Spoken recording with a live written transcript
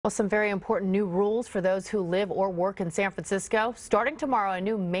Well, some very important new rules for those who live or work in San Francisco. Starting tomorrow, a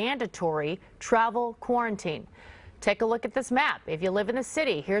new mandatory travel quarantine. Take a look at this map. If you live in the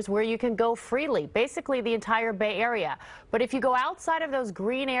city, here's where you can go freely, basically the entire Bay Area. But if you go outside of those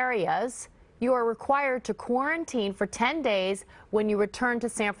green areas, you are required to quarantine for 10 days when you return to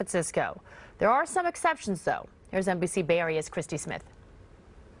San Francisco. There are some exceptions, though. Here's NBC Bay Area's Christie Smith.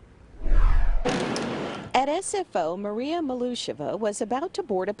 At SFO, Maria Malusheva was about to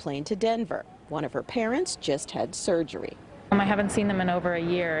board a plane to Denver. One of her parents just had surgery. I haven't seen them in over a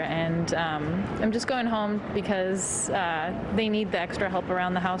year, and I'm just going home because they need the extra help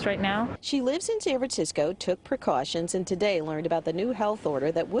around the house right now. She lives in San Francisco, took precautions, and today learned about the new health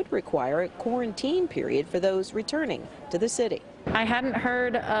order that would require a quarantine period for those returning to the city. I hadn't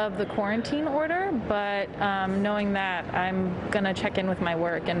heard of the quarantine order, but knowing that, I'm going to check in with my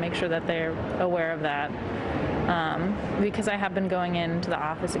work and make sure that they're aware of that, because I have been going into the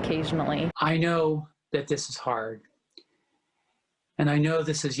office occasionally. I know that this is hard. And I know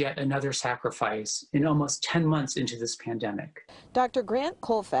this is yet another sacrifice in almost 10 months into this pandemic. Dr. Grant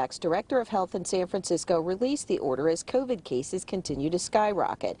Colfax, Director of Health in San Francisco, released the order as COVID cases continue to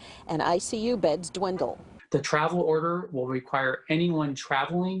skyrocket and ICU beds dwindle. The travel order will require anyone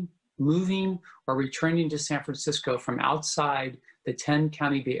traveling, moving, or returning to San Francisco from outside the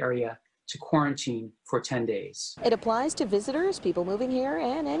 10-county Bay Area to quarantine for 10 days. It applies to visitors, people moving here,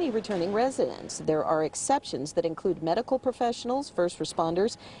 and any returning residents. There are exceptions that include medical professionals, first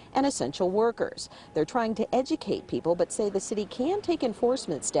responders, and essential workers. They're trying to educate people, but say the city can take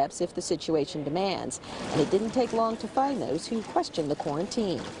enforcement steps if the situation demands. And it didn't take long to find those who question the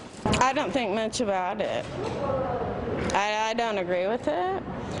quarantine. I don't think much about it. I don't agree with it.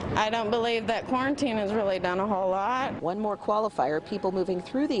 I don't believe that quarantine has really done a whole lot. One more qualifier, people moving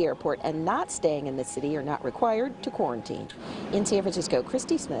through the airport and not staying in the city are not required to quarantine. In San Francisco,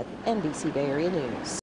 Christie Smith, NBC Bay Area News.